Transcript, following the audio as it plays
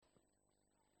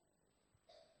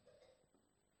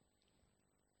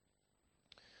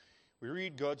We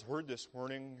read God's Word this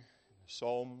morning in the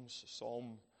Psalms,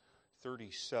 Psalm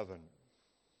 37.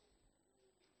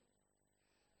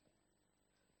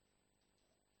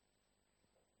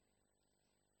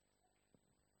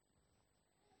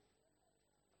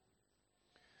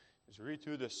 As we read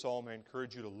through this psalm, I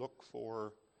encourage you to look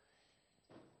for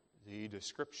the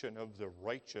description of the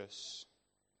righteous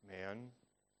man,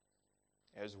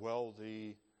 as well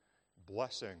the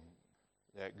blessing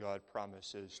that God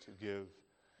promises to give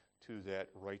to that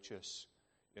righteous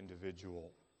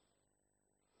individual.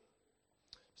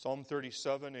 Psalm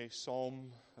 37, a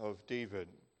psalm of David.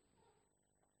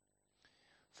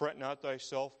 Fret not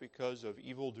thyself because of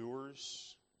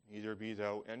evildoers, neither be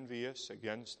thou envious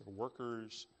against the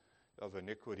workers of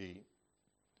iniquity.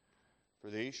 For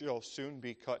they shall soon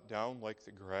be cut down like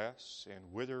the grass,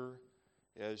 and wither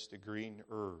as the green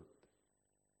herb.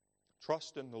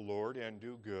 Trust in the Lord and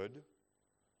do good,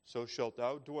 so shalt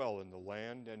thou dwell in the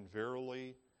land, and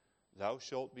verily thou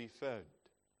shalt be fed.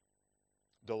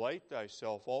 Delight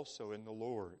thyself also in the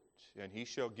Lord, and he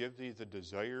shall give thee the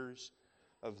desires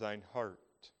of thine heart.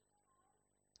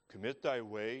 Commit thy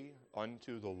way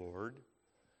unto the Lord.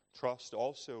 Trust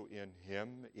also in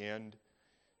him, and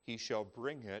he shall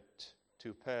bring it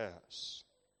to pass.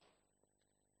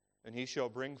 And he shall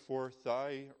bring forth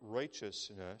thy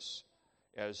righteousness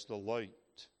as the light,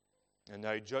 and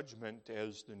thy judgment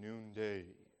as the noonday.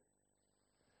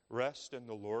 Rest in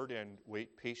the Lord and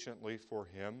wait patiently for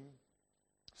him.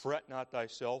 Fret not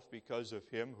thyself because of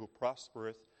him who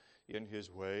prospereth in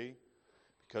his way,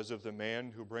 because of the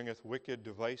man who bringeth wicked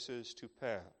devices to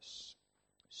pass.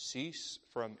 Cease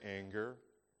from anger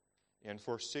and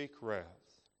forsake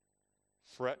wrath.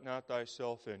 Fret not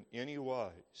thyself in any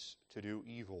wise to do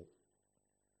evil.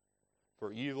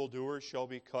 For evildoers shall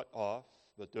be cut off,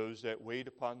 but those that wait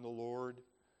upon the Lord,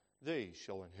 they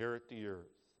shall inherit the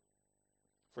earth.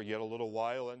 For yet a little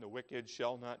while, and the wicked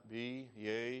shall not be.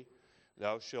 Yea,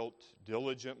 thou shalt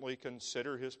diligently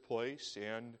consider his place,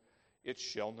 and it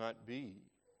shall not be.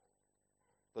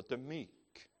 But the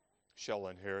meek shall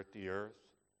inherit the earth,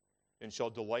 and shall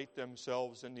delight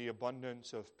themselves in the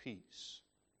abundance of peace.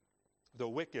 The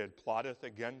wicked plotteth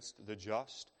against the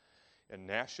just, and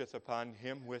gnasheth upon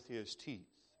him with his teeth.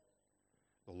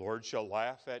 The Lord shall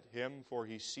laugh at him, for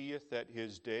he seeth that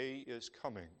his day is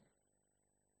coming.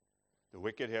 The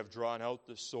wicked have drawn out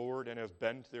the sword, and have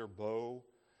bent their bow,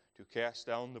 to cast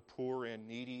down the poor and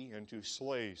needy, and to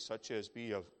slay such as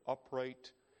be of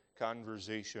upright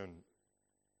conversation.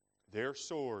 Their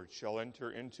sword shall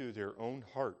enter into their own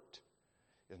heart,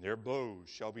 and their bows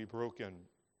shall be broken.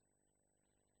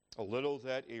 A little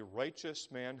that a righteous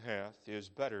man hath is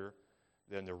better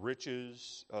than the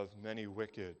riches of many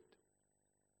wicked.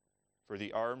 For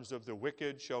the arms of the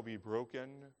wicked shall be broken,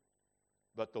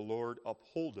 but the Lord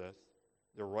upholdeth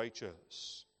the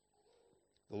righteous.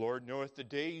 The Lord knoweth the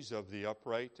days of the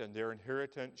upright, and their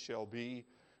inheritance shall be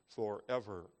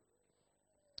forever.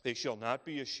 They shall not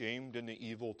be ashamed in the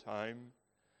evil time,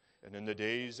 and in the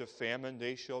days of famine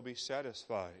they shall be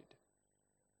satisfied.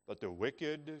 But the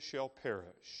wicked shall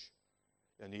perish,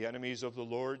 and the enemies of the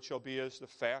Lord shall be as the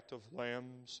fat of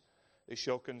lambs. They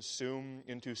shall consume,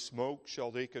 into smoke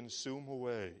shall they consume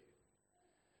away.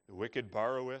 The wicked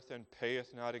borroweth and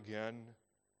payeth not again,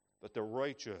 but the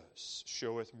righteous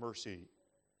showeth mercy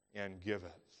and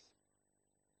giveth.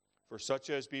 For such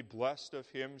as be blessed of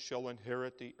him shall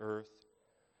inherit the earth,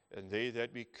 and they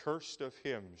that be cursed of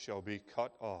him shall be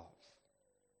cut off.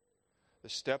 The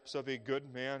steps of a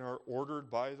good man are ordered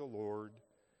by the Lord,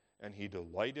 and he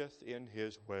delighteth in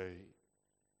his way.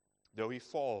 Though he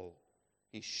fall,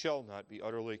 he shall not be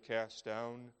utterly cast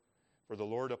down, for the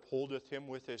Lord upholdeth him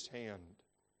with his hand.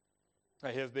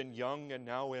 I have been young and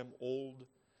now am old,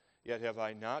 yet have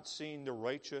I not seen the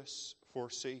righteous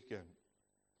forsaken,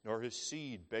 nor his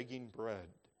seed begging bread.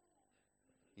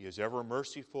 He is ever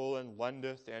merciful and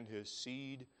lendeth, and his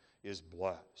seed is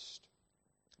blessed.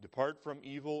 Depart from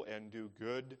evil and do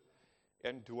good,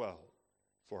 and dwell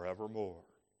forevermore.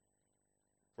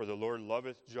 For the Lord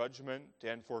loveth judgment,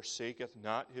 and forsaketh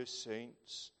not his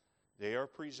saints. They are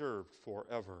preserved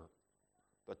forever,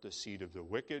 but the seed of the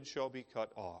wicked shall be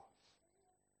cut off.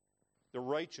 The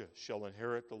righteous shall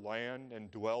inherit the land,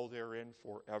 and dwell therein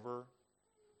forever.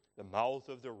 The mouth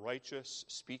of the righteous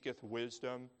speaketh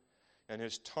wisdom, and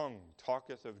his tongue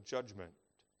talketh of judgment.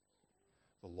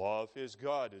 The law of his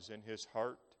God is in his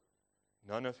heart.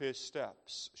 None of his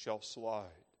steps shall slide.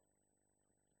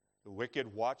 The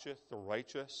wicked watcheth the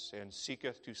righteous, and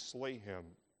seeketh to slay him.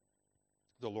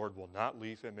 The Lord will not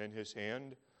leave him in his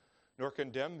hand, nor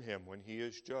condemn him when he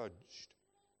is judged.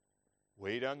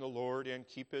 Wait on the Lord and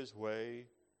keep his way.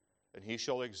 and he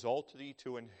shall exalt thee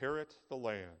to inherit the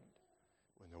land.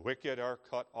 When the wicked are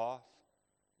cut off,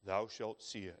 thou shalt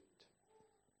see it.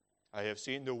 I have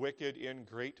seen the wicked in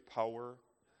great power,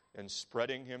 and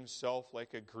spreading himself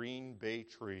like a green bay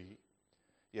tree.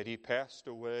 Yet he passed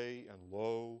away, and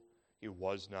lo, he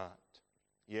was not.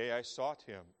 Yea, I sought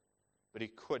him, but he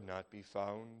could not be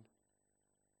found.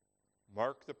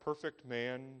 Mark the perfect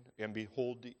man, and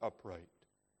behold the upright.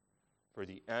 For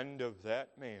the end of that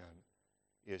man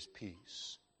is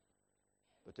peace.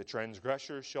 But the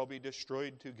transgressors shall be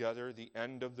destroyed together, the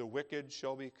end of the wicked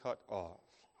shall be cut off.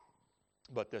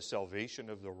 But the salvation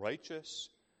of the righteous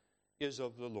is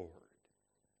of the Lord.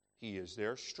 He is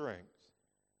their strength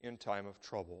in time of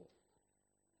trouble.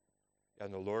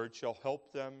 And the Lord shall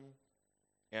help them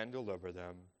and deliver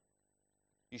them.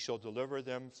 He shall deliver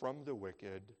them from the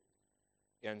wicked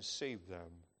and save them,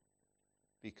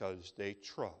 because they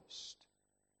trust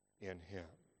in him.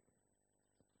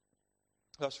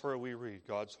 Thus far we read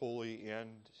God's holy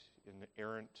and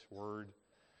inerrant word,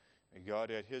 and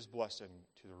God add his blessing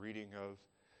to the reading of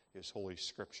his holy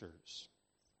scriptures.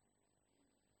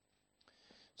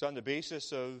 It's on the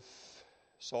basis of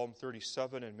Psalm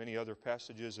 37 and many other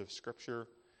passages of scripture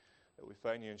that we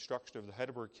find the instruction of the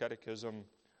Heidelberg Catechism,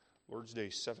 Lord's Day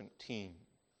 17.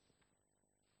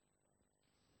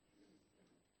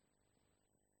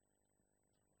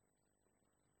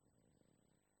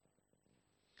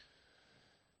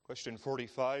 Question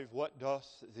 45, what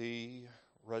doth the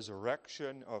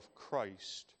resurrection of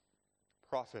Christ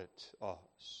profit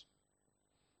us?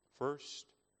 First,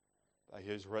 by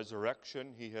his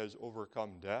resurrection he has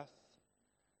overcome death,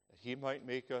 that he might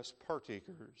make us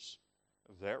partakers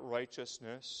of that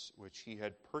righteousness which he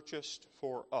had purchased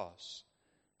for us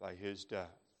by his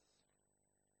death.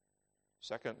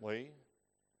 Secondly,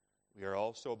 we are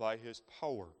also by his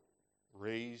power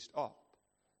raised up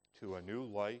to a new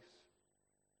life.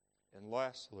 And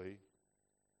lastly,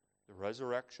 the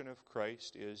resurrection of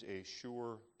Christ is a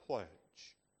sure pledge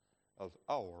of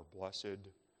our blessed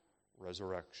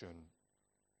resurrection.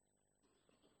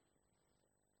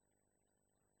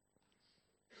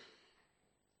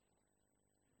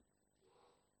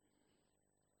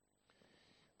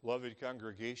 Beloved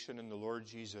congregation in the Lord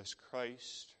Jesus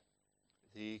Christ,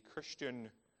 the Christian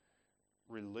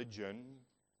religion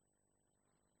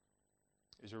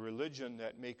is a religion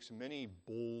that makes many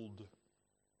bold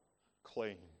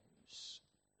claims.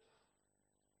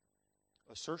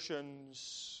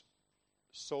 Assertions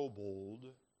so bold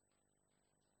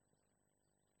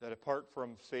that apart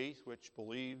from faith which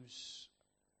believes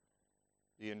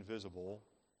the invisible,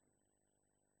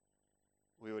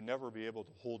 we would never be able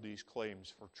to hold these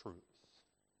claims for truth.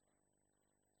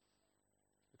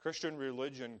 The Christian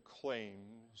religion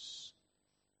claims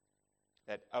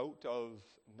that out of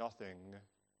nothing,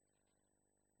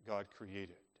 God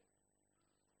created.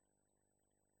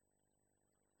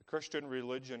 The Christian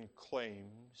religion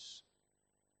claims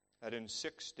that in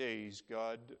 6 days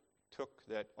God took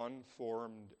that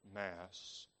unformed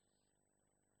mass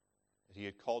that he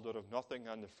had called out of nothing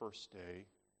on the first day,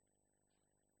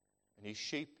 and he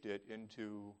shaped it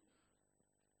into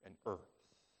an earth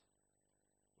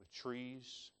with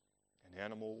trees and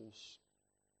animals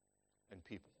and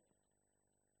people.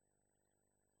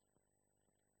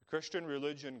 The Christian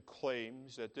religion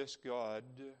claims that this God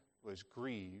was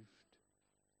grieved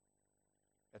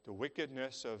at the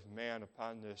wickedness of man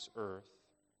upon this earth,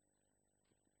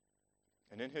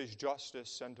 and in his justice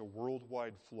sent a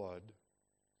worldwide flood,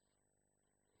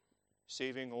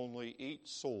 saving only 8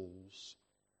 souls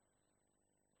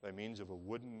by means of a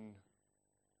wooden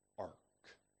ark.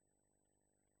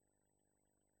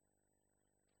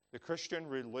 The Christian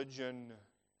religion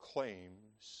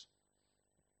claims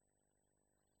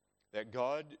that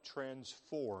God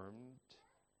transformed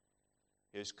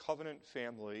his covenant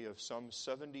family of some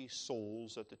 70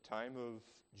 souls at the time of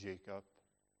Jacob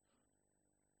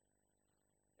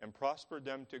and prospered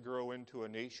them to grow into a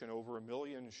nation over 1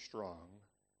 million strong,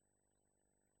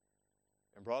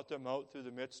 and brought them out through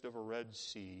the midst of a Red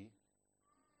Sea,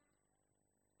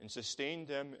 and sustained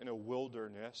them in a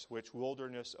wilderness, which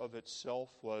wilderness of itself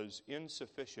was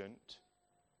insufficient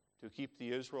to keep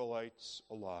the Israelites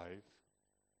alive.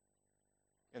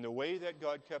 And the way that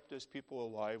God kept his people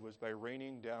alive was by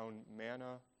raining down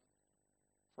manna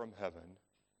from heaven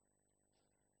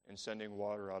and sending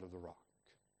water out of the rock.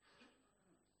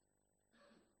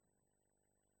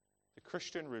 The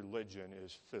Christian religion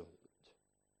is filled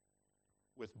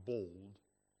with bold,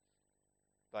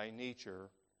 by nature,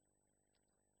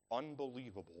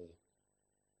 unbelievable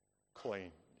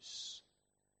claims.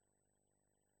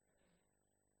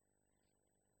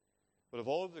 But of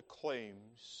all of the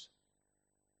claims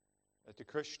that the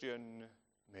Christian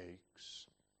makes,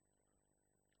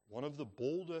 one of the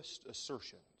boldest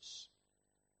assertions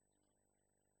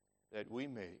that we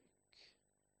make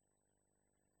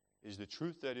is the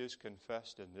truth that is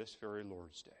confessed in this very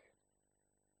Lord's Day.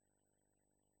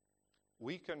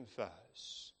 We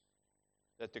confess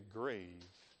that the grave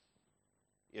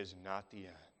is not the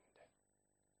end.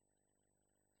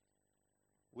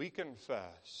 We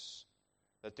confess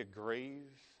that the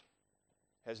grave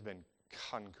has been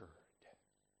conquered.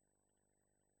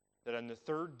 That on the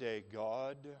third day,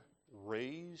 God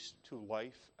raised to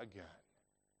life again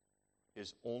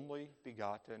His only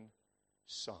begotten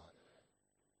Son,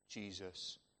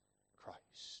 Jesus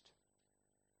Christ.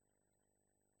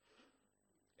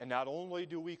 And not only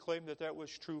do we claim that that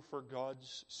was true for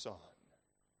God's Son,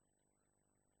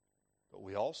 but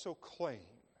we also claim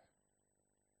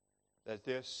that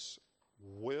this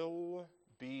will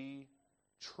be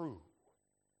true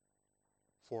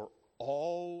for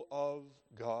all of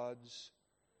God's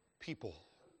people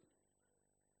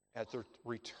at the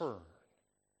return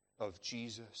of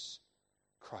Jesus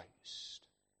Christ.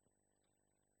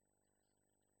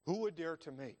 Who would dare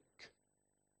to make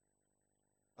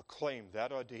a claim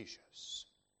that audacious?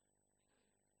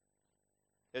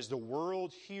 As the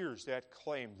world hears that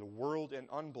claim, the world in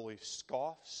unbelief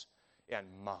scoffs and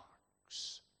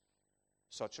mocks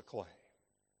such a claim.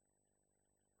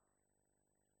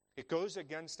 It goes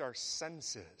against our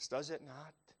senses, does it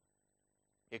not?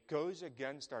 It goes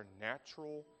against our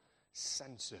natural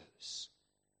senses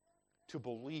to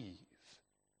believe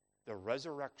the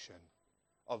resurrection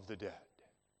of the dead.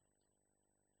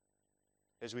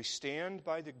 As we stand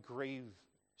by the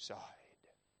graveside,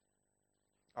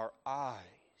 our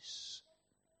eyes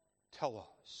tell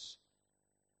us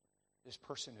this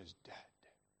person is dead.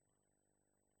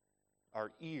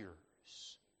 Our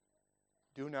ears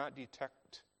do not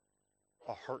detect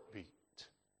a heartbeat.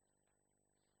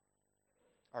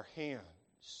 Our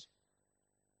hands,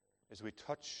 as we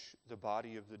touch the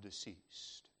body of the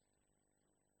deceased,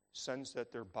 sense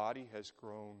that their body has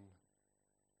grown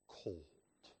cold.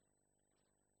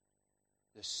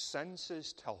 The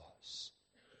senses tell us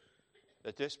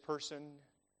that this person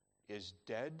is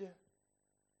dead,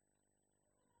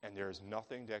 and there is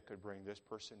nothing that could bring this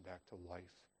person back to life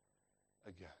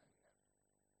again.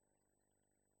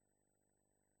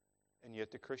 And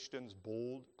yet the Christian's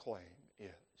bold claim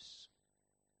is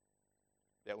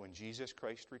that when Jesus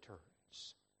Christ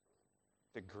returns,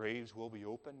 the graves will be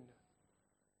opened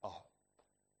up.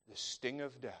 The sting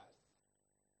of death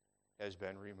has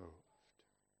been removed.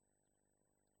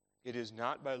 It is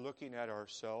not by looking at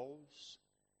ourselves,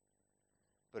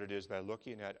 but it is by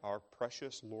looking at our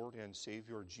precious Lord and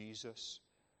Savior Jesus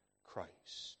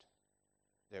Christ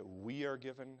that we are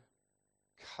given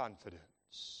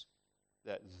confidence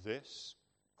that this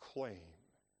claim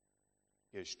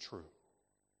is true.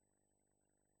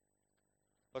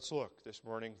 Let's look this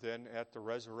morning then at the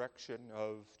resurrection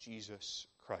of Jesus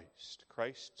Christ.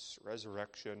 Christ's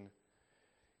resurrection,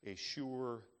 a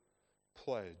sure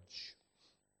pledge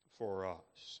for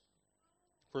us.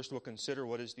 First, we'll consider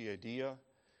what is the idea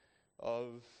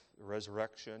of the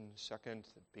resurrection. Second,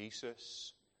 the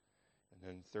basis. And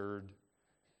then third,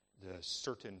 the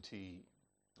certainty.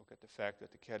 Look at the fact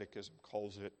that the Catechism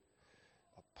calls it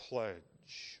a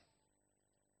pledge.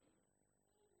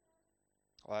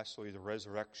 Lastly, the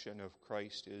resurrection of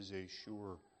Christ is a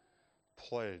sure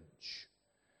pledge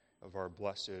of our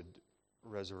blessed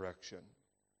resurrection.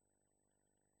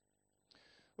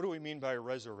 What do we mean by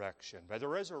resurrection? By the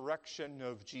resurrection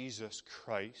of Jesus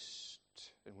Christ,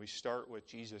 and we start with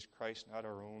Jesus Christ, not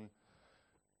our own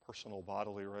personal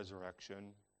bodily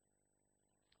resurrection.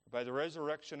 By the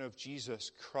resurrection of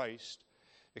Jesus Christ,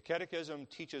 the Catechism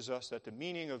teaches us that the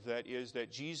meaning of that is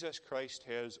that Jesus Christ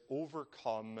has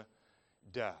overcome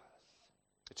death.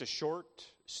 It's a short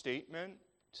statement,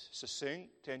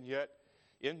 succinct, and yet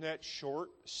in that short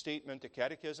statement, the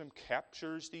Catechism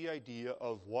captures the idea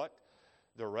of what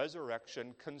the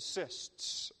resurrection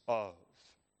consists of.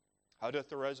 How doth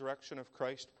the resurrection of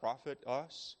Christ profit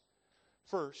us?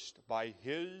 First, by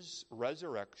His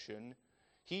resurrection,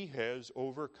 He has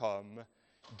overcome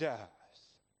death.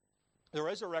 The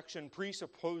resurrection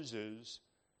presupposes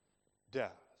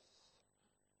death.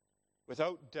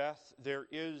 Without death, there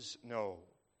is no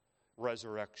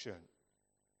resurrection.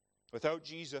 Without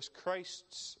Jesus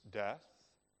Christ's death,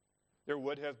 there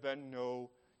would have been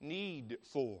no need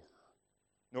for,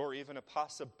 nor even a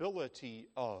possibility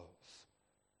of,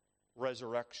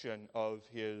 resurrection of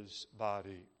His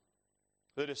body.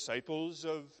 The disciples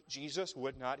of Jesus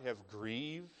would not have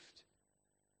grieved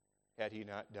had He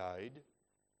not died.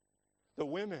 The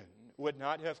women would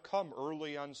not have come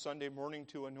early on Sunday morning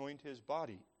to anoint his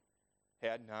body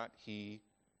had not he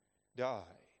died.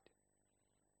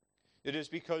 It is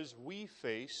because we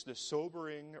face the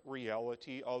sobering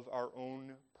reality of our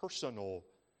own personal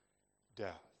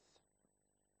death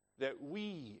that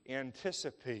we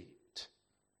anticipate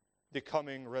the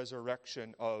coming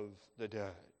resurrection of the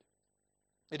dead.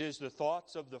 It is the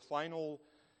thoughts of the final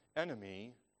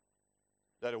enemy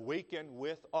that awaken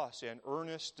with us an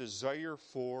earnest desire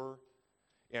for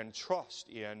and trust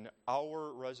in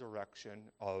our resurrection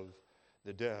of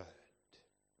the dead.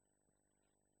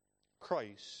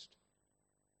 Christ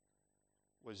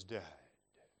was dead.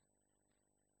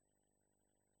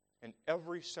 In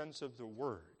every sense of the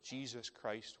word, Jesus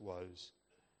Christ was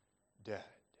dead.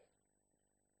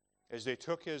 As they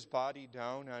took his body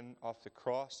down off the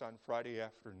cross on Friday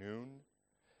afternoon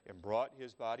and brought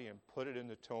his body and put it in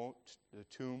the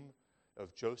tomb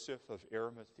of Joseph of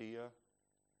Arimathea,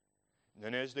 and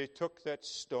then as they took that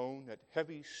stone, that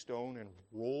heavy stone, and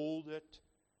rolled it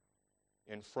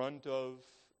in front of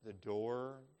the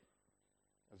door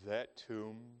of that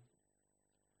tomb,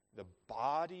 the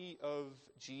body of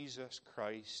Jesus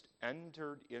Christ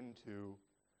entered into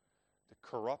the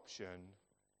corruption,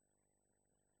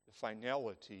 the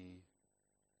finality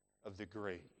of the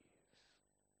grave.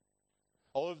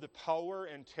 All of the power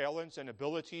and talents and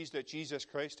abilities that Jesus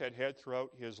Christ had had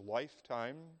throughout his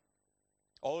lifetime,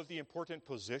 all of the important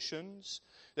positions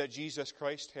that Jesus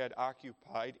Christ had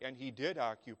occupied, and he did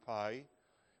occupy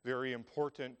very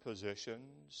important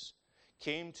positions,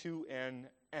 came to an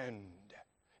end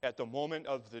at the moment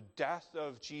of the death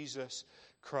of Jesus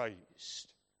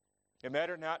Christ. It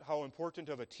mattered not how important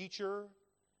of a teacher,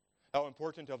 how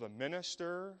important of a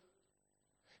minister,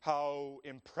 how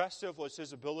impressive was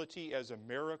his ability as a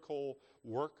miracle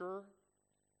worker.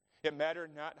 It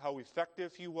mattered not how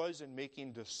effective he was in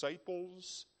making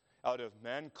disciples out of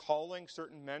men, calling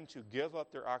certain men to give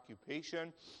up their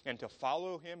occupation and to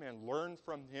follow him and learn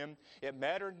from him. It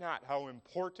mattered not how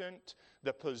important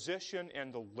the position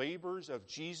and the labors of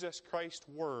Jesus Christ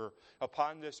were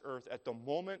upon this earth at the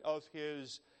moment of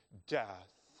his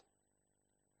death.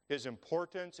 His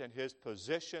importance and his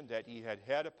position that he had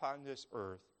had upon this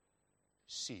earth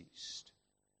ceased.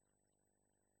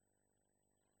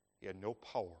 He had no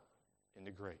power in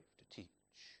the grave to teach.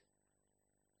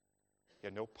 He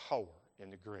had no power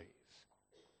in the grave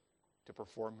to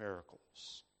perform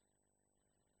miracles,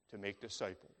 to make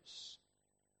disciples.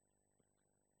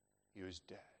 He was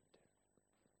dead.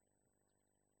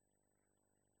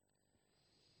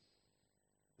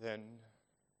 Then,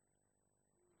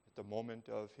 at the moment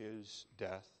of his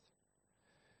death,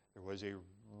 there was a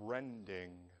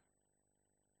rending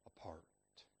apart.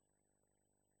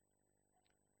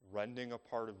 Rending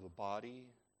apart of the body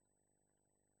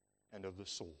and of the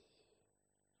soul.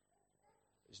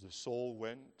 As the soul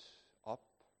went up,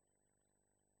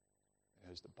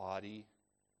 and as the body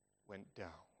went down.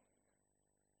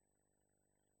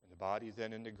 And the body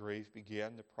then in the grave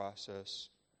began the process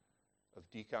of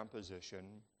decomposition,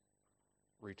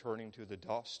 returning to the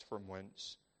dust from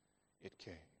whence it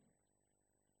came.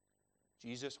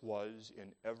 Jesus was,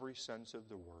 in every sense of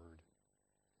the word,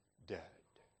 dead.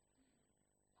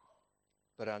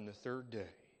 But on the third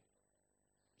day,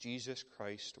 Jesus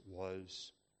Christ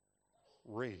was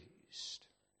raised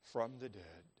from the dead,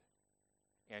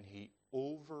 and he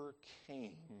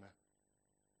overcame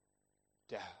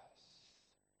death.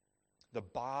 The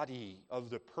body of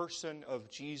the person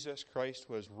of Jesus Christ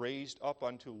was raised up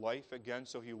unto life again,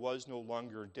 so he was no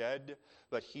longer dead,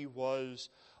 but he was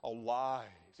alive.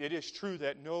 It is true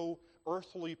that no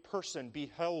earthly person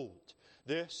beheld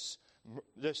this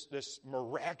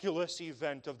miraculous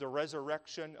event of the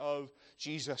resurrection of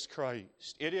Jesus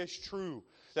Christ. It is true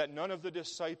that none of the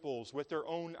disciples with their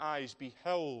own eyes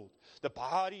beheld the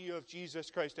body of Jesus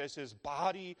Christ as his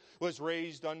body was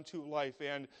raised unto life.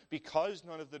 And because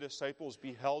none of the disciples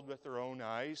beheld with their own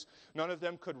eyes, none of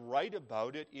them could write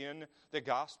about it in the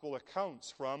gospel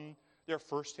accounts from their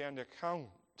firsthand account.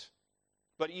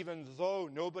 But even though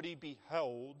nobody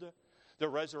beheld the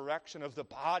resurrection of the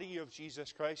body of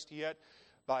Jesus Christ, yet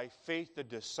by faith the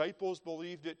disciples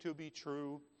believed it to be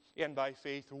true, and by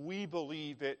faith we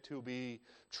believe it to be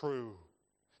true.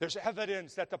 There's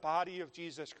evidence that the body of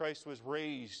Jesus Christ was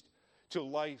raised to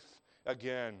life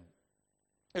again.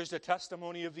 There's the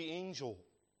testimony of the angel.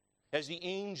 As the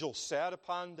angel sat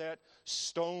upon that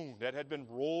stone that had been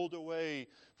rolled away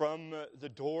from the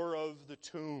door of the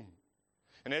tomb,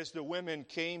 and as the women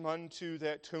came unto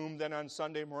that tomb then on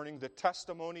Sunday morning, the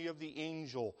testimony of the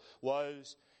angel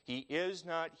was, he is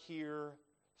not here,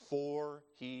 for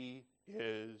he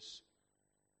is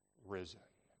risen.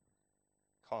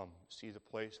 Come, see the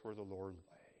place where the Lord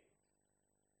lay.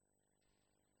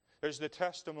 There's the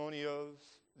testimony of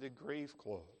the grave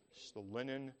clothes, the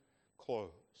linen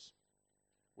clothes,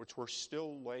 which were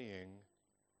still laying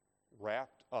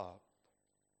wrapped up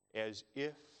as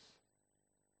if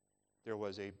there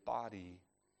was a body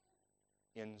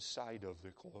inside of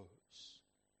the clothes.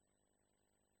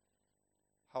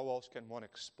 How else can one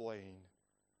explain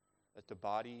that the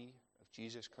body of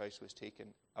Jesus Christ was taken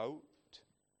out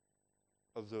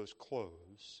of those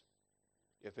clothes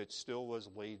if it still was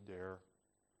laid there,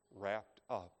 wrapped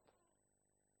up,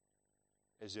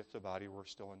 as if the body were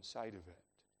still inside of it?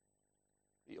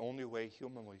 The only way,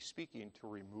 humanly speaking, to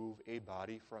remove a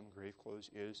body from grave clothes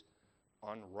is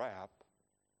unwrap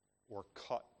or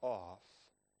cut off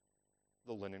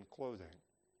the linen clothing.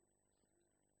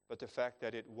 But the fact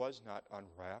that it was not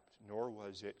unwrapped, nor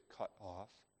was it cut off,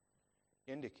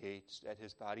 indicates that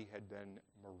his body had been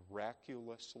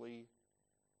miraculously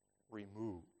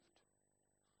removed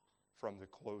from the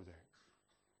clothing.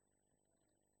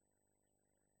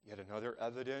 Yet another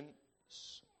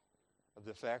evidence of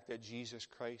the fact that Jesus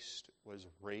Christ was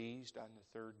raised on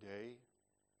the third day,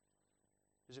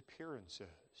 his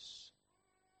appearances.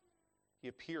 He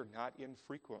appeared not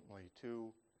infrequently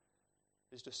to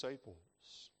his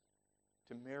disciples,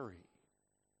 to Mary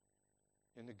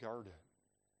in the garden,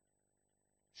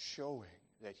 showing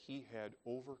that he had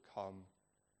overcome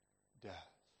death.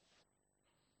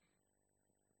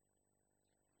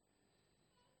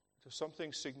 So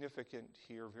something significant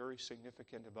here, very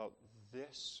significant about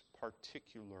this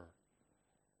particular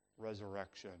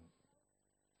resurrection.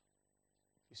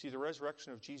 You see, the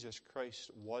resurrection of Jesus Christ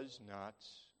was not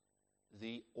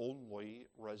the only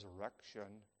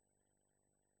resurrection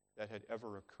that had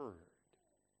ever occurred.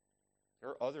 There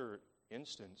are other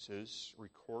instances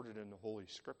recorded in the Holy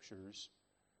Scriptures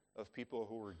of people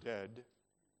who were dead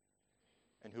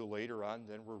and who later on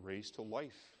then were raised to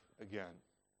life again.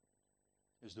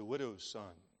 There's the widow's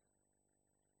son.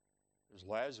 There's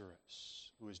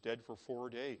Lazarus, who was dead for 4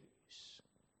 days.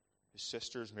 His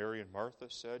sisters, Mary and Martha,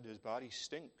 said, his body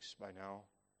stinks by now.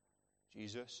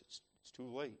 Jesus, it's too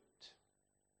late.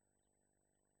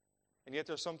 And yet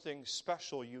there's something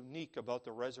special, unique about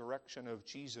the resurrection of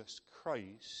Jesus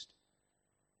Christ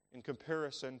in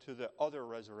comparison to the other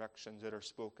resurrections that are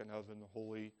spoken of in the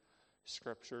Holy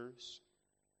Scriptures.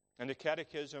 And the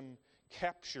Catechism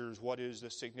captures what is the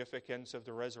significance of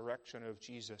the resurrection of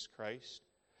Jesus Christ.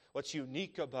 What's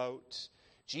unique about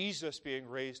Jesus being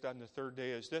raised on the third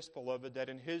day is this, beloved, that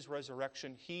in his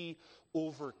resurrection he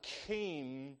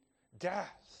overcame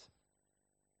death.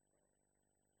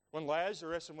 When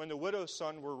Lazarus and when the widow's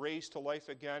son were raised to life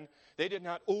again, they did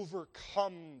not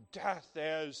overcome death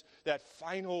as that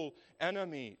final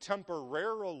enemy.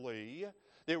 Temporarily,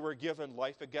 they were given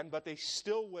life again, but they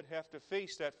still would have to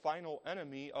face that final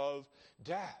enemy of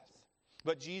death.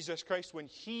 But Jesus Christ, when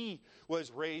he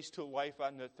was raised to life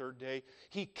on the third day,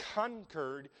 he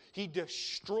conquered, he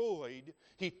destroyed,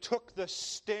 he took the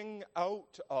sting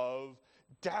out of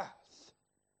death.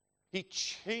 He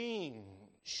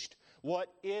changed what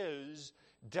is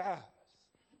death.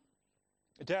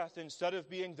 Death, instead of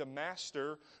being the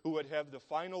master who would have the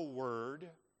final word,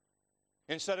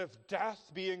 instead of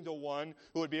death being the one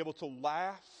who would be able to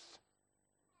laugh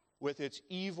with its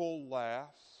evil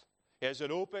laugh as it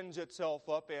opens itself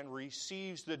up and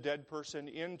receives the dead person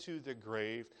into the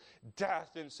grave,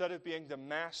 death, instead of being the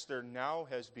master, now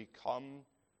has become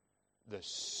the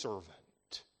servant.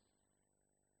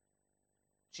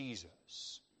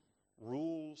 Jesus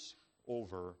rules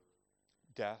over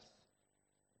death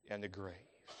and the grave.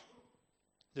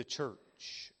 The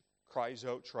church cries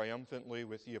out triumphantly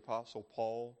with the Apostle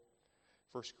Paul,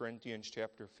 1 Corinthians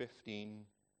chapter 15,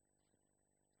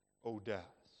 O death,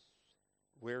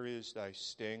 where is thy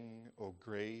sting, O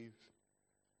grave?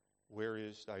 Where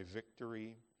is thy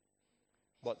victory?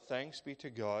 But thanks be to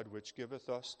God, which giveth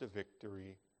us the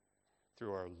victory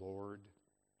through our Lord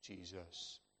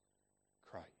Jesus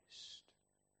Christ.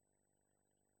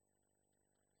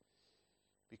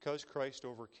 Because Christ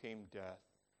overcame death,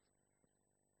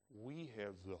 we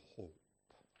have the hope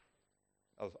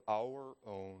of our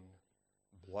own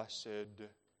blessed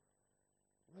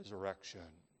resurrection.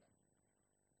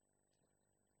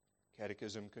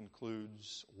 Catechism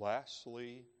concludes,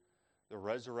 lastly, the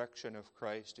resurrection of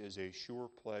Christ is a sure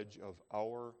pledge of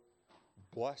our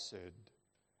blessed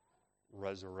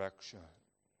resurrection.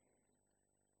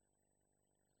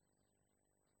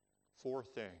 4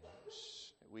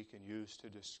 things that we can use to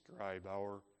describe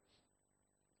our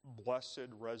blessed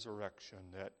resurrection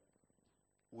that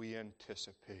we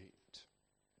anticipate.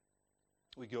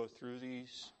 We go through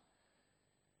these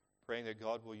praying that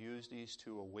God will use these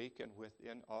to awaken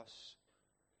within us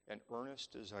an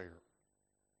earnest desire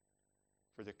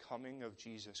for the coming of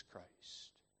Jesus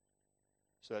Christ,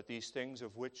 so that these things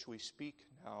of which we speak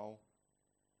now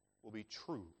will be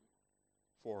true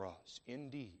for us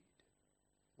indeed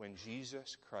when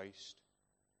Jesus Christ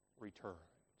returns.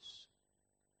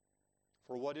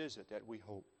 For what is it that we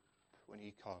hope when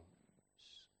he comes?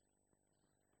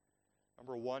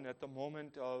 Number one, at the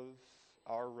moment of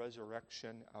our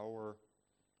resurrection, our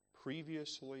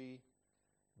previously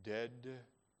dead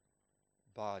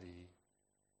body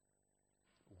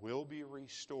will be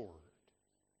restored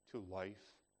to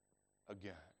life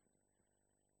again.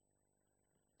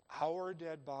 Our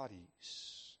dead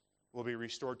bodies will be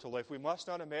restored to life. We must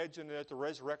not imagine that at the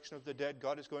resurrection of the dead,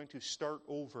 God is going to start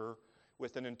over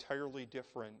with an entirely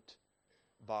different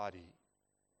body.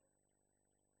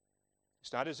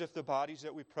 It's not as if the bodies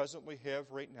that we presently have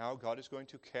right now, God is going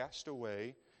to cast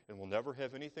away and will never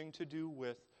have anything to do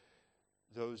with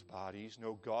those bodies.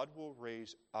 No, God will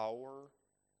raise our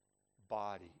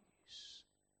bodies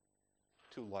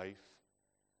to life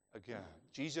again.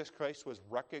 Jesus Christ was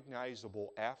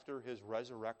recognizable after his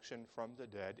resurrection from the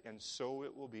dead, and so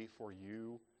it will be for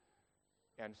you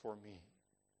and for me.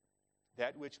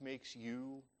 That which makes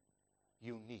you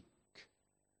unique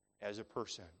as a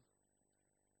person,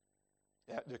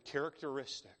 that the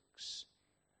characteristics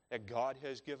that God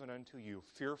has given unto you,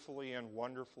 fearfully and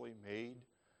wonderfully made,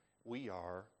 we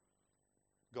are.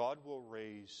 God will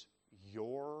raise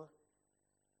your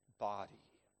body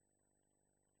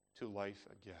to life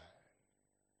again.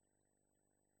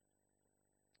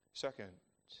 Second,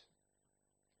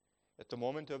 at the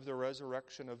moment of the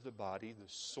resurrection of the body, the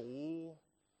soul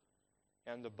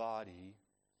and the body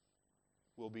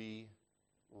will be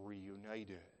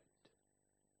reunited.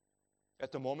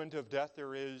 At the moment of death,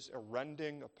 there is a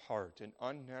rending apart, an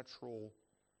unnatural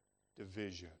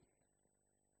division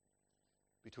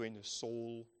between the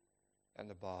soul and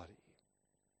the body.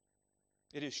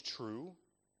 It is true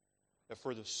that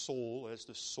for the soul, as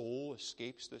the soul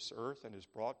escapes this earth and is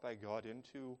brought by God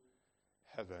into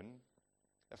heaven,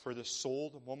 that for the soul,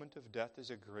 the moment of death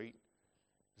is a great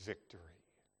victory.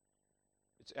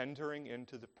 It's entering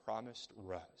into the promised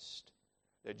rest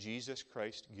that Jesus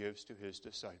Christ gives to his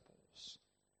disciples.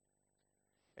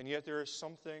 And yet there is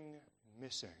something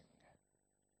missing.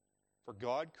 For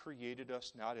God created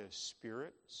us not as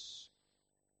spirits,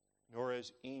 nor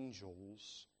as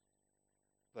angels,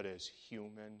 but as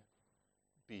human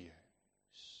beings.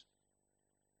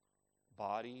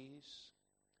 Bodies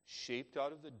shaped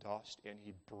out of the dust, and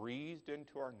he breathed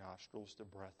into our nostrils the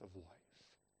breath of life.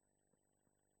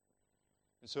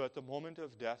 And so at the moment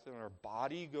of death, when our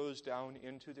body goes down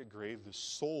into the grave, the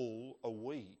soul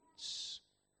awaits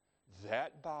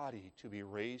that body to be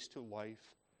raised to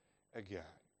life again.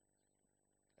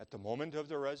 At the moment of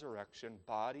the resurrection,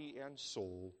 body and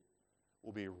soul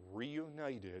will be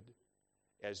reunited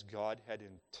as God had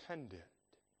intended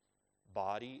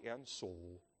body and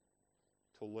soul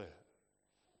to live.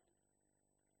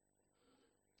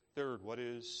 Third, what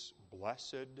is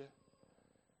blessed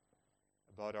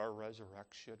about our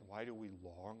resurrection? Why do we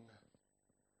long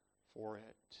for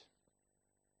it?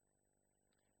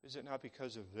 Is it not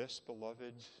because of this,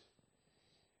 beloved?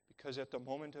 Because at the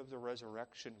moment of the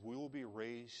resurrection, we will be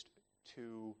raised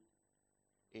to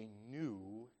a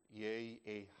new, yea,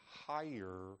 a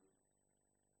higher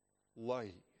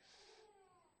life.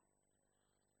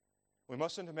 We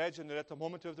mustn't imagine that at the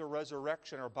moment of the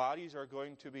resurrection, our bodies are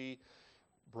going to be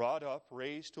brought up,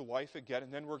 raised to life again,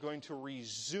 and then we're going to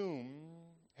resume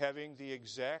having the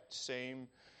exact same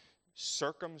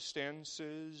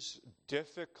circumstances,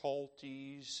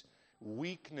 difficulties,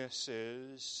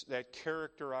 weaknesses that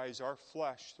characterize our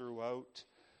flesh throughout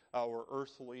our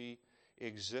earthly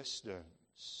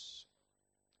existence.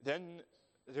 Then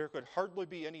there could hardly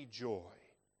be any joy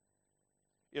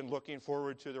in looking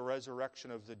forward to the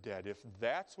resurrection of the dead. If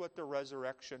that's what the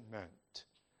resurrection meant,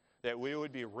 that we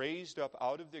would be raised up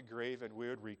out of the grave and we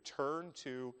would return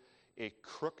to a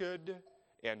crooked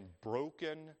and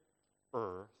broken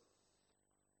earth,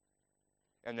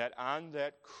 and that on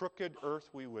that crooked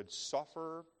earth we would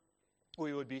suffer,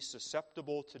 we would be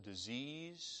susceptible to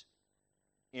disease,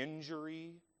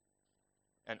 injury,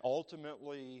 and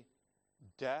ultimately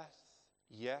death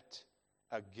yet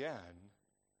again,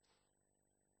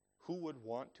 who would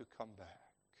want to come back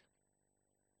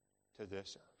to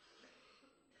this earth?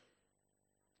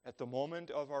 At the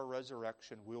moment of our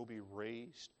resurrection, we'll be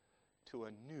raised to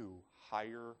a new,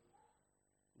 higher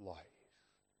life.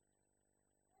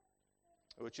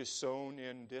 Which is sown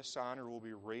in dishonor will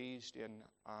be raised in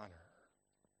honor.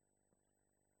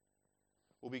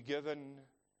 Will be given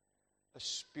a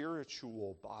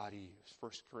spiritual body, as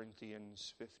 1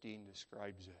 Corinthians 15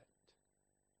 describes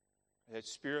it. That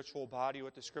spiritual body,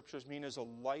 what the Scriptures mean, is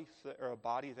a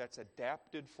body that's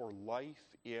adapted for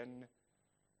life in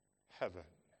heaven,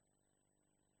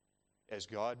 as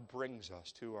God brings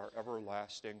us to our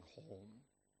everlasting home.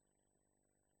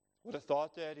 What a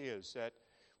thought that is, that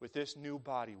with this new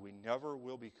body we never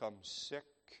will become sick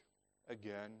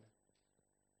again,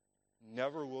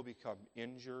 never will become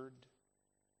injured,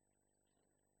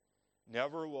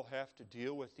 never will have to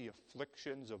deal with the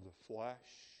afflictions of the flesh,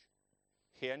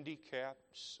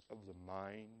 handicaps of the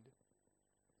mind,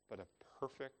 but a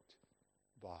perfect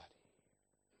body.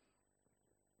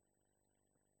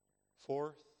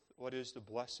 Fourth, what is the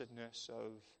blessedness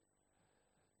of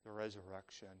the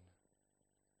resurrection?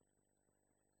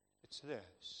 It's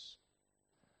this,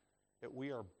 that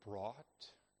we are brought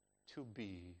to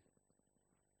be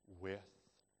with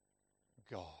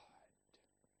God.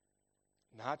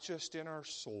 Not just in our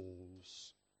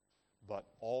souls, but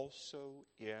also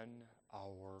in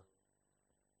our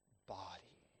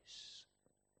bodies.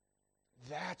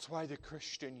 That's why the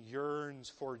Christian yearns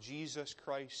for Jesus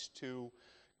Christ to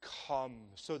come,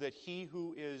 so that He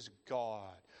who is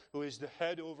God, who is the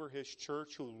head over His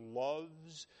church, who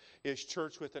loves His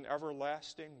church with an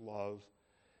everlasting love,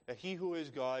 that He who is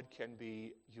God can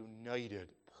be united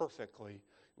perfectly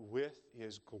with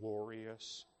His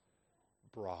glorious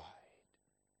bride.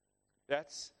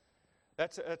 That's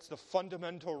the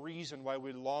fundamental reason why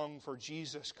we long for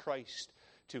Jesus Christ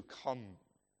to come.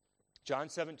 John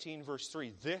 17, verse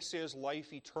 3, this is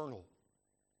life eternal.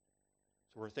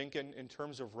 So we're thinking in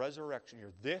terms of resurrection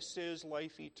here. This is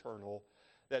life eternal,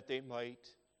 that they might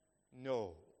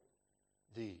know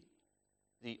Thee,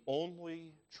 the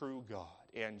only true God,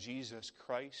 and Jesus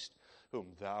Christ, whom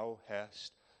Thou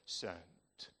hast sent.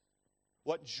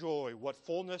 What joy, what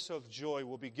fullness of joy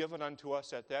will be given unto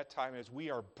us at that time as we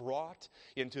are brought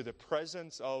into the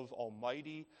presence of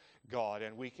Almighty God,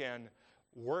 and we can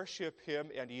worship Him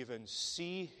and even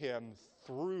see Him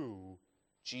through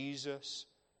Jesus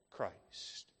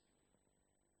Christ,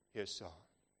 His Son.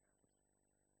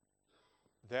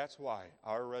 That's why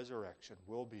our resurrection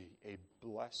will be a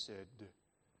blessed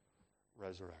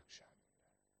resurrection.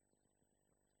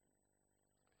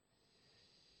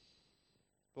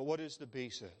 But what is the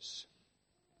basis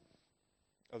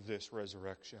of this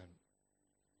resurrection?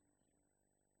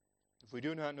 If we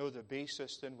do not know the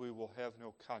basis, then we will have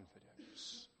no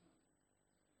confidence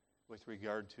with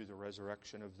regard to the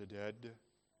resurrection of the dead.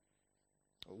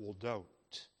 We'll doubt,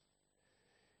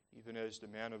 even as the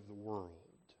man of the world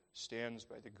stands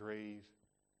by the grave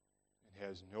and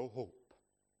has no hope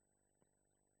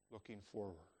looking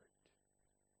forward.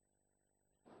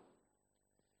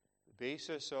 The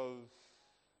basis of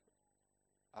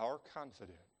our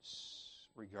confidence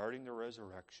regarding the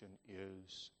resurrection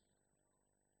is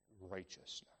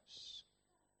righteousness.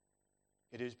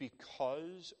 It is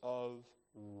because of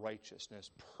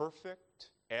righteousness,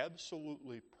 perfect,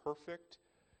 absolutely perfect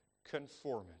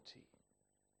conformity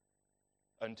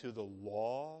unto the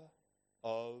law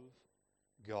of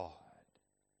God,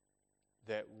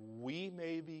 that we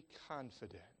may be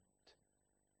confident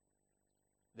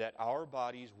that our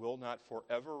bodies will not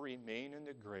forever remain in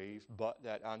the grave, but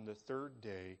that on the third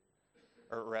day,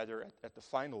 or rather at the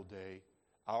final day,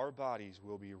 our bodies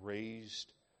will be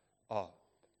raised up.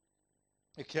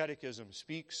 The Catechism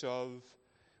speaks of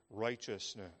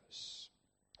righteousness.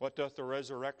 What doth the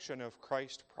resurrection of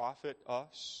Christ profit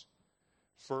us?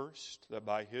 First, that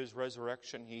by His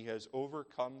resurrection He has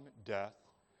overcome death,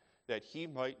 that He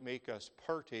might make us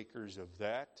partakers of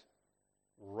that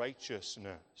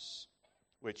righteousness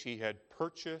which He had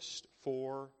purchased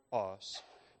for us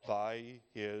by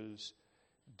His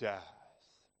death.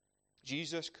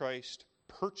 Jesus Christ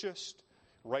purchased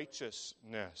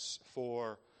righteousness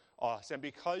for us. And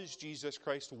because Jesus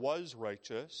Christ was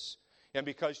righteous, and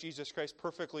because Jesus Christ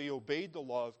perfectly obeyed the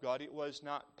law of God, it was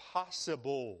not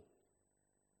possible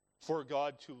for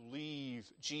God to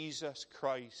leave Jesus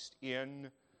Christ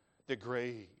in the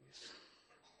grave.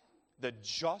 The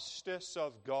justice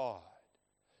of God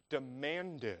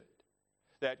demanded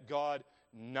that God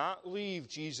not leave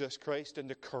Jesus Christ in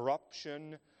the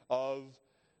corruption of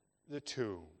the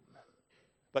tomb.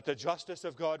 But the justice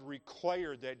of God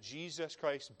required that Jesus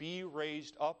Christ be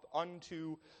raised up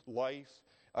unto life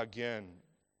again.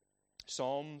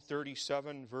 Psalm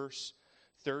 37, verse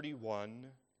 31,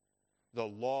 the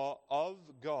law of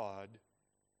God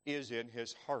is in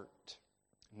his heart.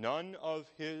 None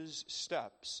of his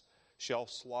steps shall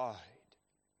slide.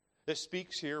 This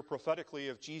speaks here prophetically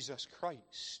of Jesus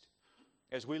Christ.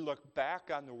 As we look back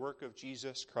on the work of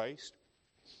Jesus Christ,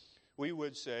 we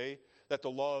would say that the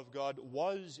law of God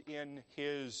was in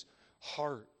his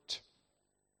heart.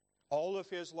 All of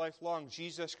his life long,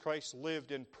 Jesus Christ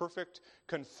lived in perfect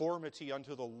conformity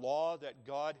unto the law that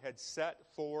God had set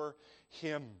for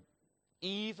him.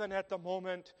 Even at the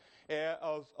moment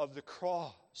of the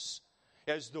cross,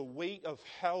 as the weight of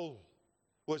hell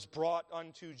was brought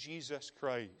unto Jesus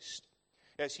Christ,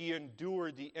 as he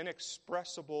endured the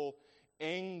inexpressible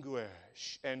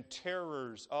anguish and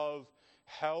terrors of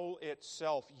hell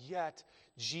itself, yet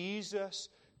Jesus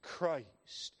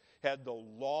Christ had the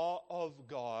law of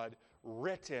God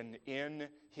written in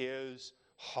his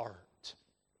heart.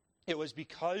 It was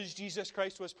because Jesus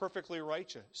Christ was perfectly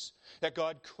righteous that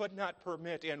God could not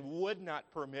permit and would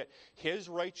not permit his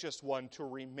righteous one to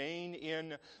remain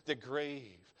in the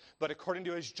grave. But according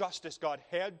to his justice, God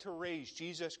had to raise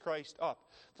Jesus Christ up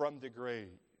from the grave.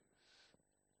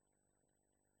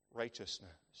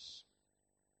 Righteousness.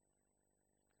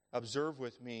 Observe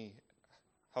with me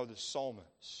how the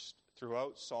psalmist,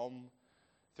 throughout Psalm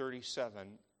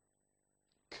 37,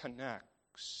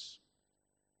 connects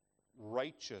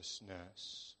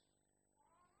righteousness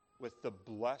with the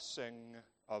blessing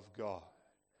of God.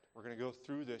 We're going to go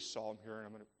through this psalm here, and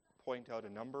I'm going to point out a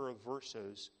number of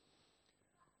verses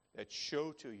that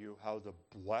show to you how the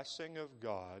blessing of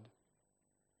God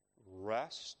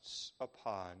rests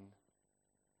upon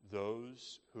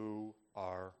those who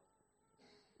are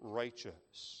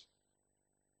righteous.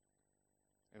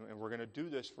 And we're going to do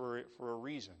this for a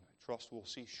reason. I trust we'll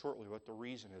see shortly what the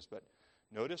reason is. But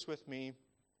notice with me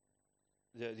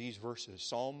these verses.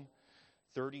 Psalm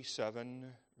 37,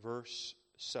 verse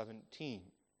 17.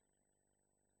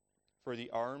 For the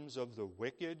arms of the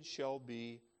wicked shall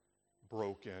be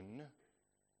broken,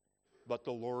 but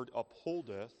the Lord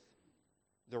upholdeth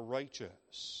the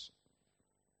righteous.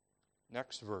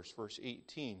 Next verse, verse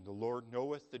 18. The Lord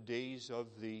knoweth the days of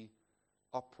the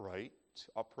upright.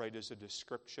 Upright is a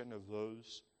description of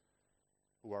those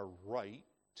who are right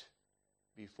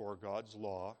before God's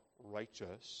law,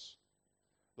 righteous.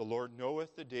 The Lord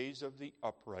knoweth the days of the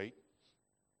upright,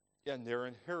 and their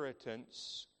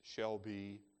inheritance shall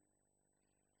be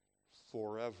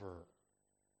forever.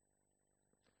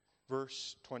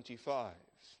 Verse 25.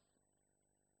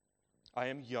 I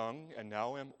am young and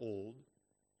now am old,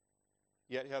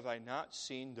 yet have I not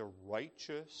seen the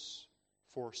righteous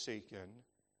forsaken,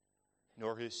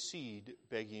 nor his seed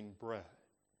begging bread.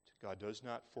 God does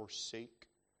not forsake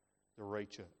the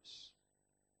righteous.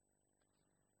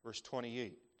 Verse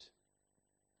 28.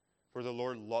 For the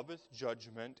Lord loveth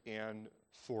judgment and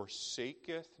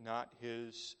forsaketh not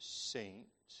his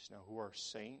saints. Now, who are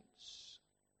saints?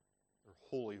 They're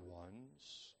holy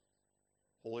ones.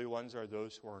 Holy ones are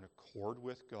those who are in accord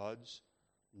with God's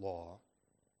law.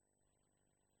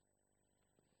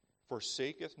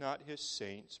 Forsaketh not his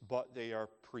saints, but they are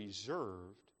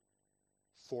preserved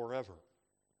forever.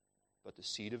 But the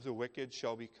seed of the wicked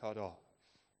shall be cut off.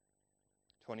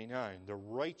 29. The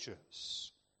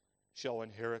righteous shall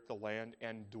inherit the land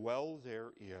and dwell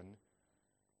therein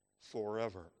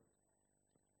forever.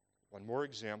 One more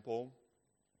example,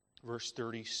 verse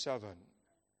 37.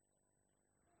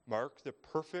 Mark the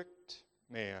perfect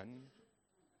man,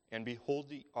 and behold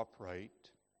the upright,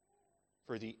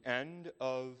 for the end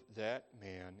of that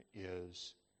man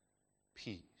is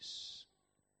peace.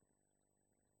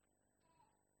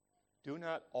 Do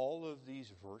not all of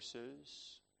these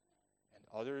verses and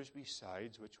others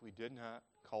besides, which we did not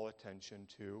call attention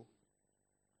to,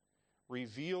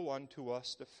 reveal unto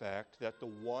us the fact that the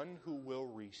one who will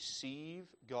receive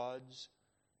God's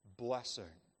blessing,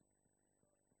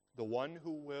 the one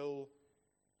who will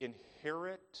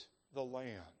inherit the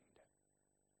land,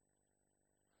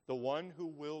 the one who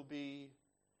will be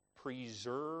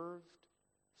preserved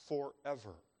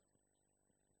forever,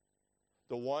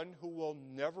 the one who will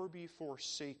never be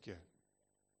forsaken,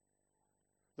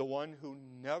 the one who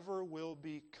never will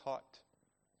be cut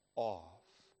off,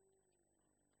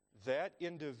 that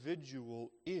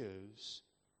individual is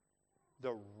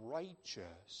the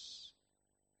righteous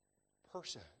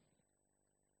person.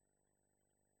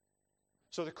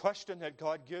 So the question that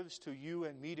God gives to you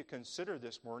and me to consider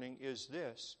this morning is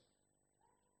this: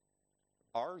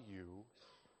 are you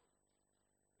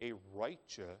a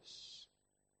righteous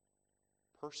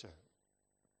person?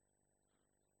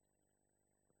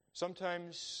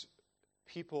 Sometimes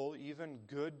people, even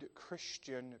good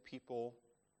Christian people,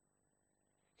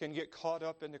 can get caught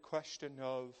up in the question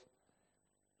of,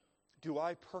 do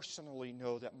I personally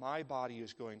know that my body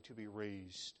is going to be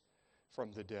raised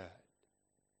from the dead?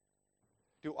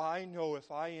 Do I know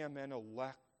if I am an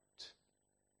elect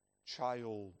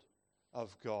child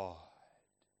of God?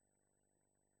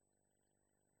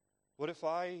 What if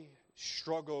I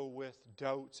struggle with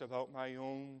doubts about my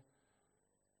own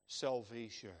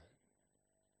salvation.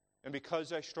 And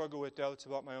because I struggle with doubts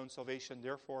about my own salvation,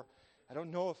 therefore, I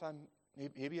don't know if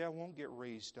maybe I won't get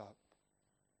raised up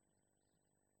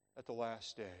at the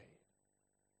last day.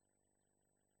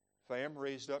 If I am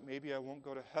raised up, maybe I won't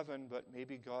go to heaven, but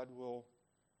maybe God will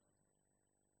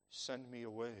send me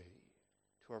away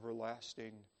to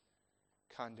everlasting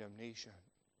condemnation.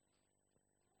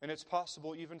 And it's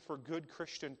possible even for good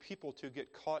Christian people to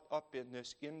get caught up in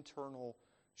this internal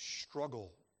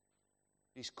struggle,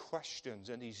 these questions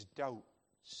and these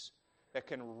doubts that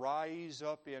can rise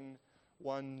up in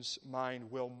one's mind.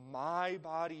 Will my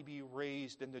body be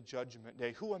raised in the judgment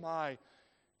day? Who am I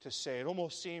to say? It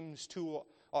almost seems too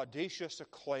audacious a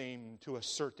claim to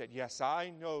assert that, yes,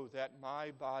 I know that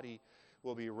my body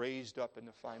will be raised up in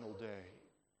the final day.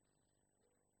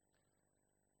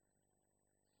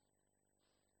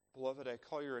 Beloved, I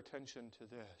call your attention to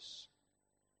this.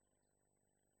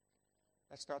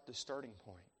 That's not the starting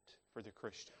point for the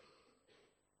Christian.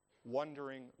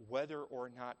 Wondering whether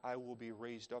or not I will be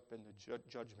raised up in the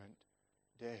judgment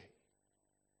day.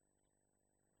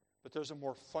 But there's a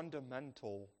more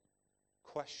fundamental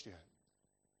question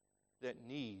that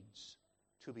needs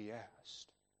to be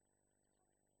asked.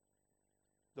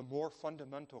 The more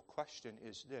fundamental question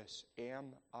is this: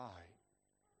 am I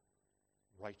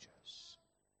righteous?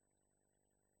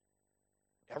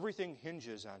 Everything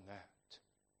hinges on that.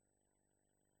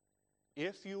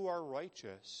 If you are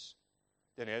righteous,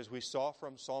 then as we saw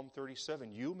from Psalm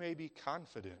 37, you may be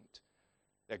confident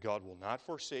that God will not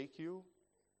forsake you,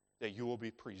 that you will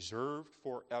be preserved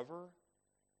forever,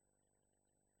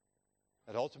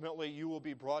 that ultimately you will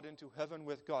be brought into heaven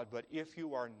with God. But if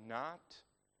you are not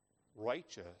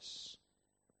righteous,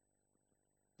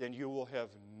 then you will have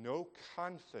no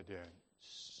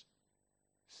confidence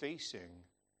facing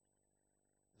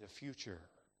the future.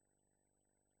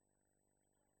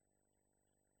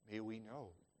 May we know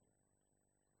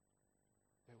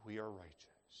that we are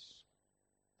righteous.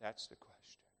 That's the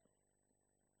question.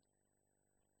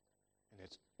 And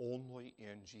it's only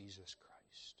in Jesus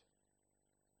Christ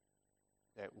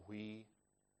that we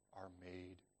are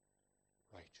made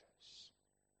righteous.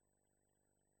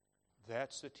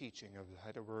 That's the teaching of the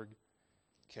Heidelberg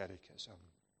Catechism.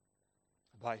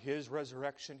 By his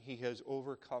resurrection, he has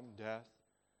overcome death,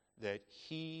 that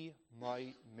he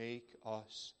might make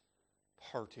us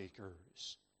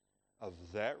partakers of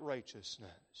that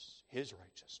righteousness, his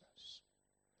righteousness,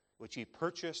 which he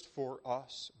purchased for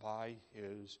us by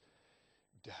his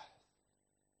death.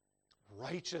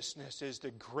 Righteousness is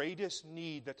the greatest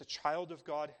need that the child of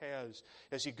God has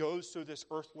as he goes through this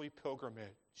earthly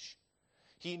pilgrimage.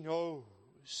 He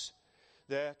knows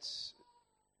that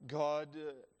God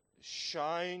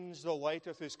shines the light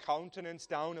of his countenance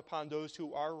down upon those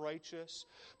who are righteous,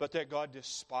 but that God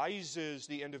despises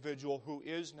the individual who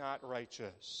is not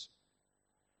righteous.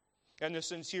 And the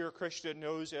sincere Christian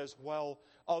knows as well,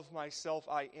 of myself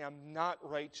I am not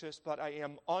righteous, but I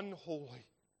am unholy.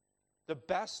 The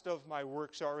best of my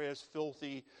works are as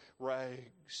filthy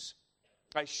rags.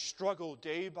 I struggle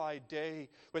day by day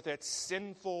with that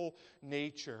sinful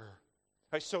nature.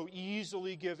 I so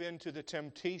easily give in to the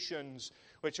temptations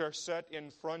which are set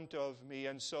in front of me.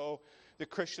 And so the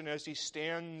Christian, as he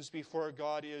stands before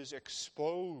God, is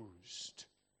exposed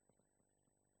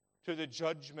to the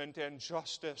judgment and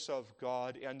justice of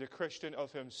God. And the Christian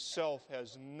of himself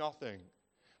has nothing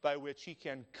by which he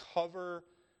can cover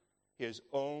his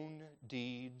own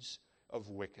deeds of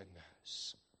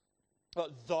wickedness.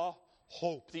 But the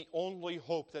hope, the only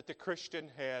hope that the Christian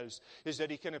has, is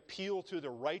that he can appeal to the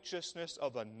righteousness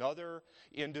of another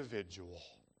individual.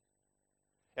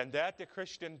 And that the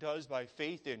Christian does by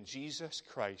faith in Jesus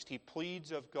Christ. He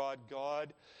pleads of God,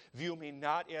 God, view me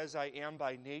not as I am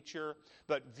by nature,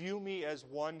 but view me as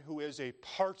one who is a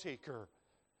partaker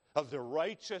of the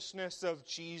righteousness of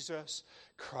Jesus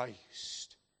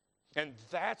Christ. And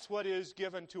that's what is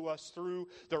given to us through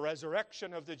the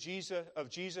resurrection of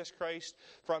Jesus Christ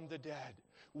from the dead.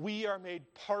 We are made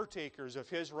partakers of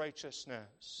his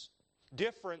righteousness.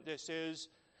 Different this is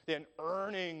than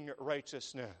earning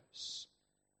righteousness.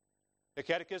 The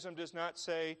Catechism does not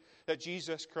say that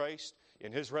Jesus Christ,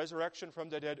 in his resurrection from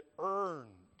the dead, earned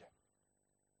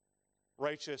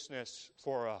righteousness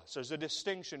for us. There's a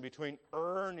distinction between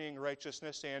earning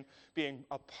righteousness and being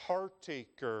a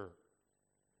partaker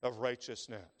of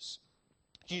righteousness.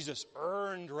 Jesus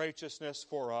earned righteousness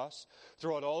for us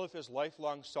throughout all of his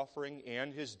lifelong suffering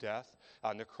and his death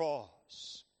on the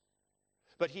cross.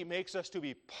 But he makes us to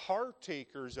be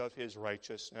partakers of his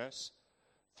righteousness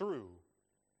through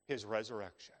his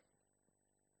resurrection.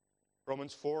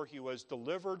 Romans 4, he was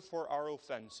delivered for our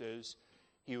offenses.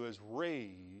 He was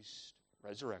raised,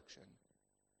 resurrection,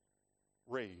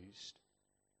 raised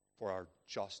for our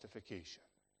justification,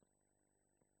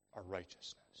 our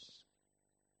righteousness.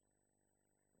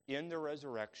 In the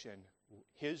resurrection,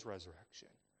 his resurrection,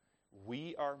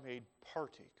 we are made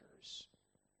partakers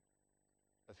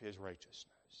of his righteousness.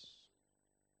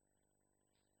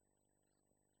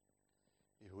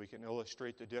 We can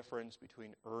illustrate the difference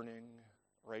between earning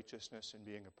righteousness and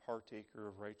being a partaker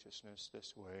of righteousness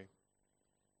this way.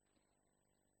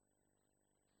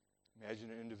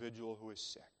 Imagine an individual who is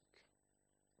sick.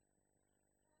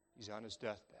 He's on his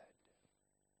deathbed.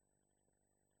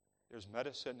 There's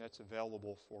medicine that's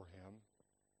available for him,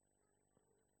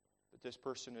 but this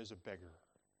person is a beggar.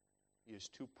 He is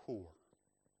too poor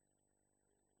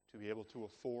to be able to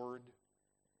afford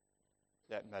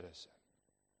that medicine.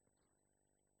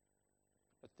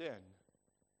 But then,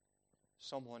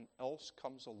 someone else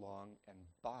comes along and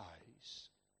buys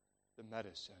the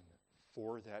medicine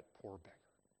for that poor beggar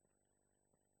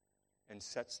and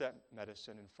sets that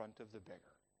medicine in front of the beggar.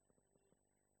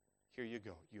 Here you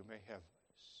go. You may have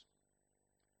this.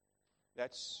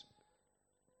 That's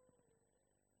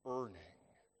earning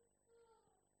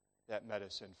that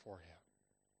medicine for him.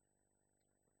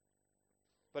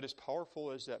 But as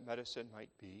powerful as that medicine might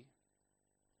be,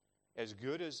 as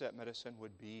good as that medicine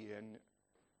would be in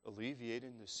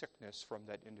alleviating the sickness from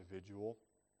that individual,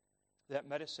 that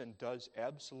medicine does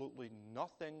absolutely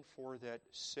nothing for that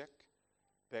sick,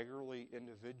 beggarly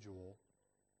individual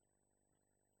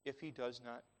if he does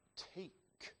not take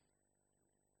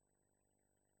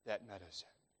that medicine.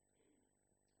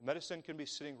 Medicine can be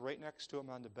sitting right next to him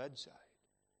on the bedside,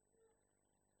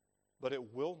 but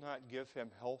it will not give him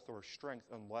health or strength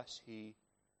unless he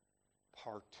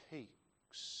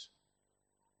partakes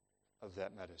of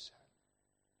that medicine.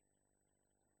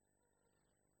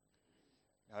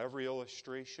 Now, every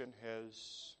illustration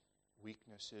has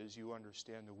weaknesses. You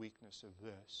understand the weakness of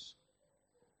this.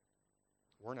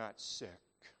 We're not sick.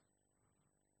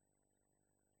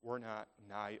 We're not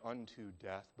nigh unto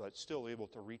death, but still able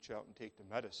to reach out and take the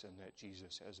medicine that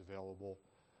Jesus has available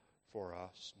for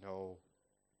us. No,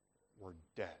 we're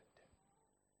dead.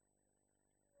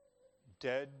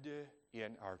 Dead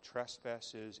in our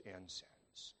trespasses and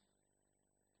sins.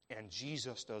 And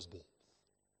Jesus does both.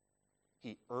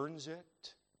 He earns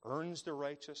it, earns the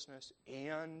righteousness,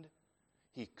 and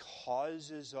he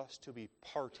causes us to be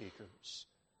partakers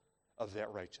of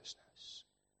that righteousness.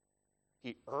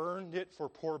 He earned it for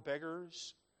poor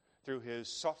beggars through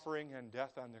his suffering and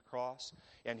death on the cross,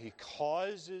 and he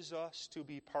causes us to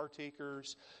be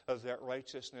partakers of that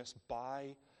righteousness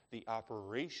by the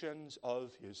operations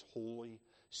of his Holy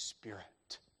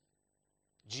Spirit.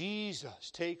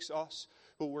 Jesus takes us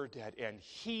who were dead, and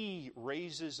he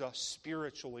raises us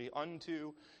spiritually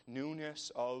unto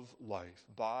newness of life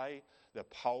by the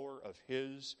power of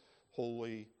his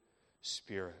Holy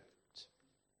Spirit.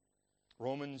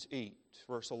 Romans 8,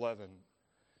 verse 11,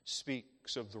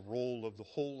 speaks of the role of the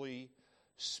Holy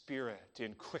Spirit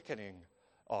in quickening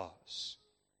us.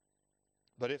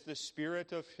 But if the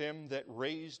Spirit of him that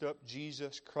raised up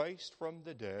Jesus Christ from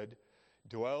the dead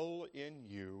dwell in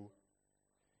you,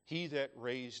 he that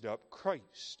raised up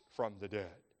Christ from the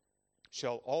dead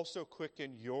shall also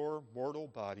quicken your mortal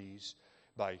bodies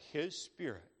by his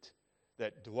Spirit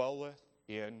that dwelleth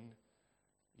in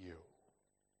you.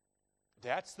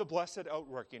 That's the blessed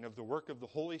outworking of the work of the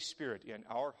Holy Spirit in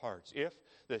our hearts. If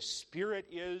the Spirit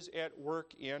is at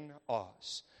work in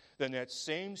us, then that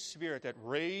same Spirit that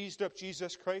raised up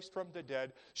Jesus Christ from the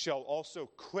dead shall also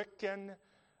quicken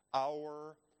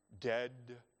our dead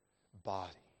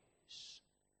bodies.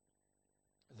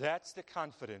 That's the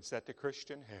confidence that the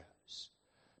Christian has,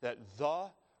 that the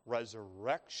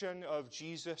resurrection of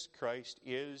Jesus Christ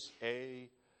is a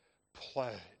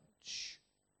pledge,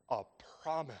 a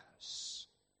promise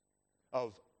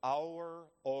of our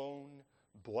own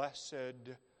blessed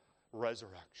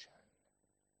resurrection.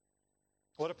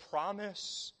 What a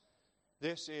promise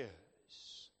this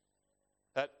is,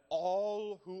 that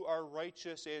all who are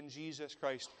righteous in Jesus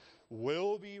Christ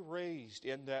will be raised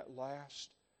in that last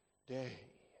day.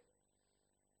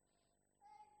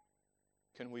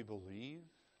 Can we believe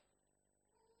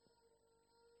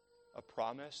a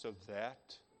promise of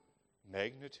that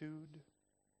magnitude?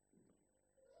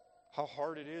 How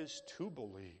hard it is to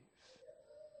believe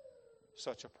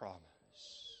such a promise.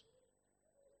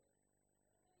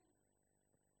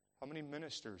 How many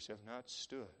ministers have not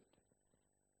stood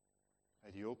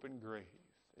at the open grave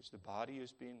as the body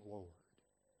is being lowered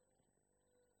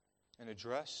and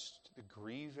addressed the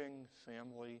grieving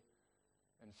family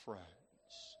and friends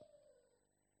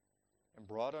and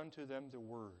brought unto them the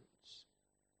words.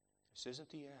 This isn't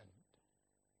the end.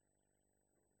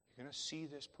 You're going to see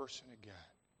this person again.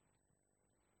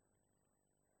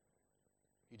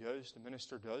 The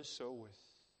minister does so with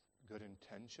good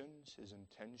intentions. His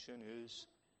intention is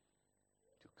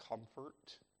to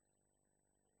comfort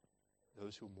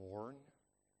those who mourn.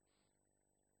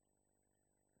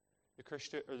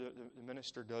 The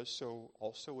minister does so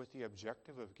also with the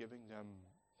objective of giving them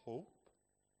hope.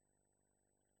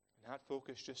 Not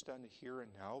focus just on the here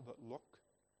and now, but look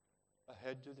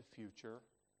ahead to the future.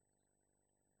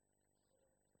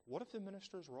 What if the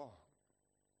minister's wrong?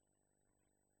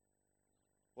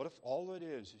 What if all it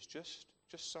is just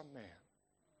some man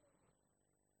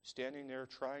standing there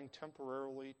trying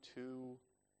temporarily to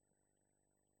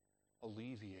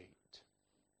alleviate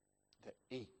the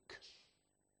ache,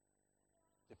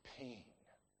 the pain,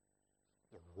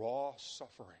 the raw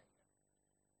suffering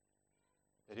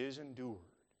that is endured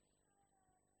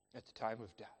at the time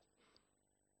of death?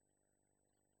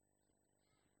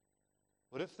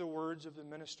 What if the words of the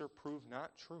minister prove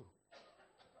not true?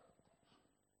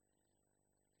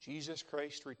 Jesus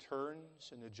Christ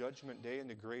returns in the judgment day and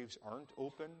the graves aren't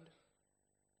opened.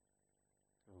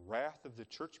 The wrath of the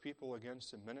church people against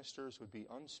the ministers would be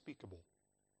unspeakable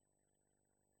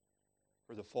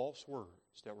for the false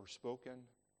words that were spoken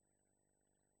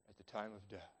at the time of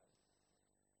death.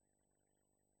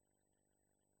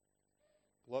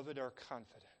 Beloved, our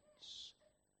confidence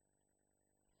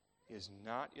is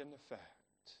not in the fact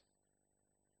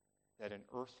that an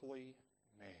earthly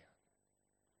man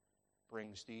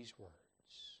brings these words,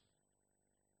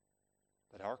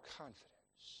 but our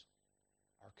confidence,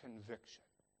 our conviction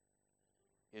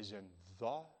is in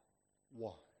the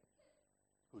one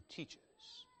who teaches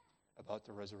about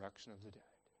the resurrection of the dead.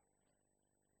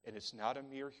 And it's not a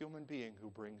mere human being who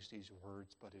brings these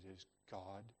words, but it is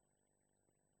God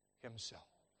Himself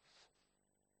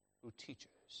who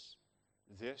teaches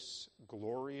this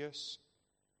glorious,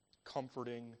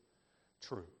 comforting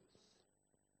truth.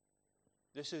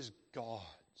 This is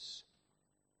God's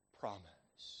promise.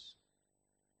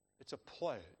 It's a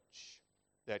pledge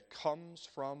that comes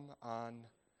from on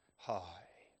high.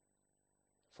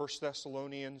 1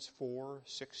 Thessalonians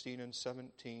 4:16 and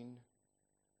 17.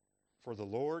 For the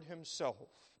Lord Himself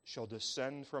shall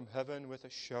descend from heaven with a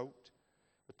shout,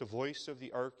 with the voice of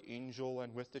the archangel,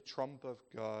 and with the trump of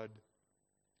God,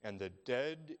 and the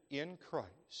dead in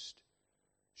Christ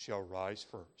shall rise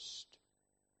first.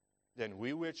 Then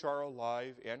we which are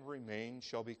alive and remain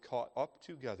shall be caught up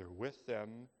together with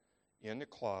them in the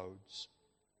clouds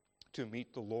to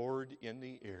meet the Lord in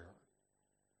the air.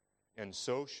 And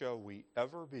so shall we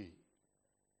ever be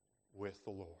with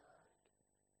the Lord.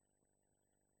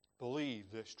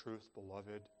 Believe this truth,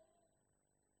 beloved,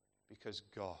 because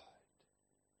God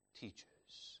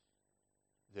teaches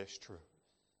this truth.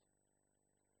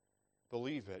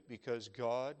 Believe it because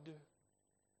God,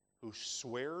 who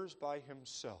swears by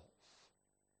Himself,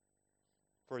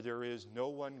 for there is no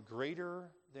one greater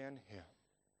than Him,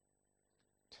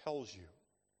 tells you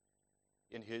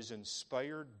in His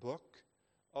inspired book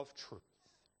of truth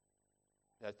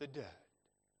that the dead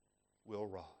will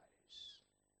rise.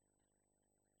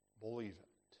 Believe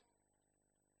it.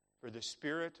 For the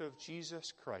Spirit of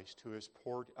Jesus Christ, who is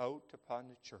poured out upon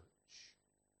the church,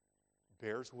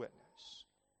 bears witness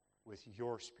with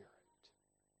your spirit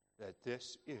that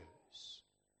this is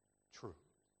true.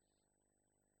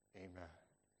 Amen.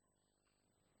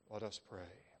 Let us pray.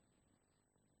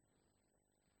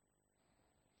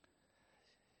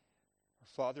 Our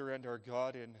Father and our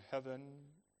God in heaven,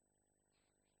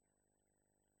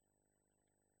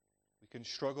 we can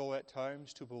struggle at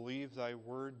times to believe Thy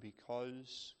word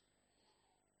because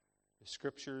the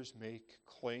Scriptures make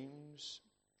claims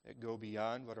that go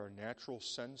beyond what our natural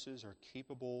senses are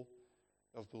capable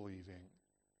of believing.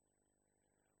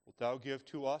 Wilt Thou give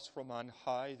to us from on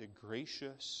high the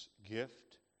gracious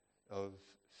gift of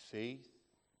faith?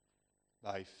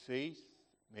 By faith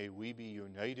may we be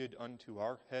united unto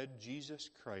our head, Jesus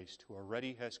Christ, who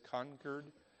already has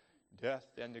conquered death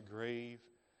and the grave,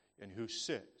 and who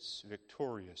sits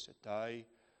victorious at Thy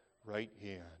right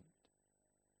hand.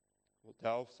 Wilt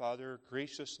Thou, Father,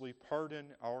 graciously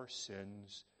pardon our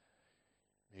sins,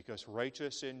 make us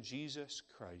righteous in Jesus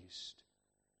Christ.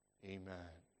 Amen.